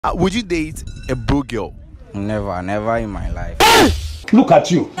Would you date a broke girl? Never in my life. Look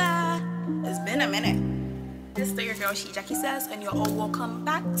at you. It's been a minute. This is your girl SHEJACKIESAYS, and you're all welcome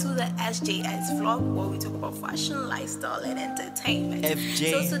back to the SJS vlog, where we talk about fashion, lifestyle, and entertainment.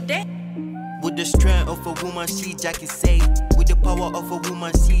 FJ. So today, with the strength of a woman, SHEJACKIESAYS. With the power of a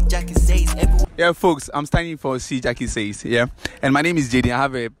woman, SHEJACKIESAYS. Yeah, folks, I'm standing for SHEJACKIESAYS. Yeah, and my name is JD. I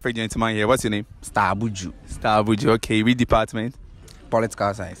have a pretty gentleman here. What's your name? Star. Okay, which department?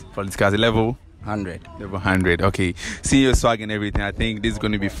 Political science. Political level 100. Level 100. Okay, see your swag and everything. I think this is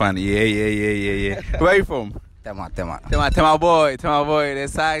going to be fun. Yeah. Where are you from? Tema. boy. The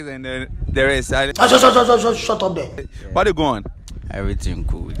size and the rest. Shut up there. What are you going? Everything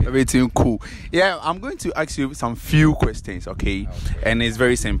cool. Everything cool. Yeah, I'm going to ask you some few questions, okay? And it's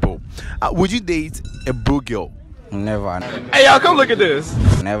very simple. Would you date a broke girl? Never. Hey, y'all, come look at this.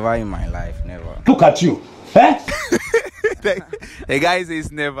 Never in my life. Never. Look at you. Eh? The guy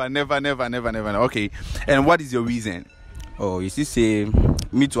says never. Okay, and what is your reason? Oh, you see, say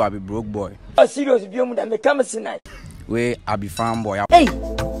me too, I be broke boy. Oh, serious, if you me come tonight. Where I be farm boy. Hey,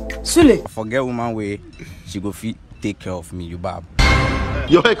 Sule. Forget woman way she go fit take care of me, you bab.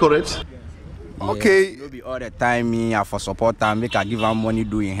 You're correct. Yeah, Okay. no be all the time me I for support her, make her give her money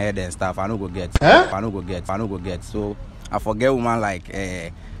doing head and stuff. I no go get. Huh? I no go get. So I forget woman like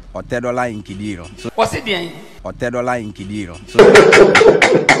or $10 in Kidiro. So What's it then? or $10 in Kidiro.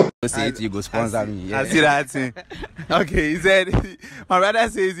 So say it, you go sponsor me. Yeah. I see that. Okay, he said my brother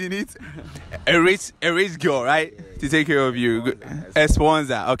says you need a rich girl, right, to take care of you. A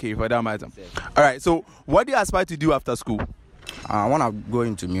sponsor. Okay, for that matter. All right. So, what do you aspire to do after school? I wanna go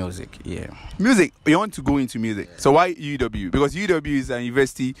into music. Yeah. Music. You want to go into music. So why UW? Because UW is a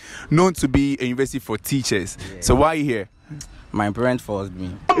university known to be a university for teachers. Yeah. So why are you here? My parents forced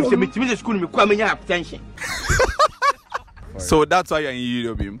me. So that's why you're in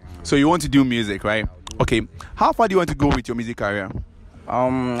UW. So you want to do music, right? Okay. How far do you want to go with your music career?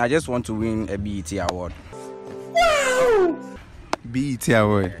 I just want to win a BET award. BET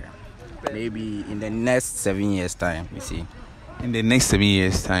award. Maybe in the next 7 years time, you see. In the next 7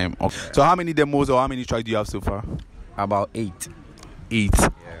 years time. Okay. So how many demos or how many tracks do you have so far? About 8. 8.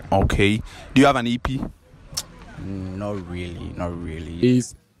 Okay. Do you have an EP? Not really.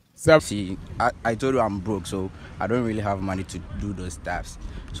 See, I told you I'm broke, so I don't really have money to do those stuffs.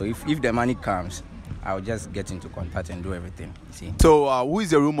 So if the money comes, I'll just get into contact and do everything. You see. So who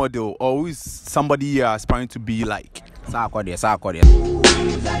is your role model, or who is somebody you're aspiring to be like? Sarkodie.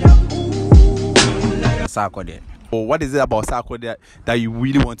 Or what is it about Sarkodie that you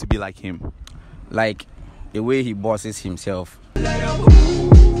really want to be like him? Like the way he bosses himself.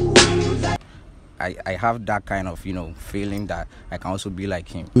 I have that kind of, feeling that I can also be like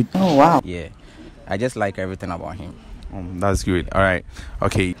him. Oh, wow. Yeah. I just like everything about him. That's good. All right.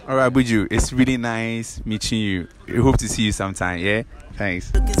 Okay. All right, Buju. It's really nice meeting you. I hope to see you sometime. Yeah.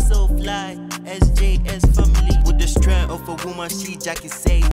 Thanks. Looking so fly, SJS family. With the strength of a woman, SHEJACKIESAYS.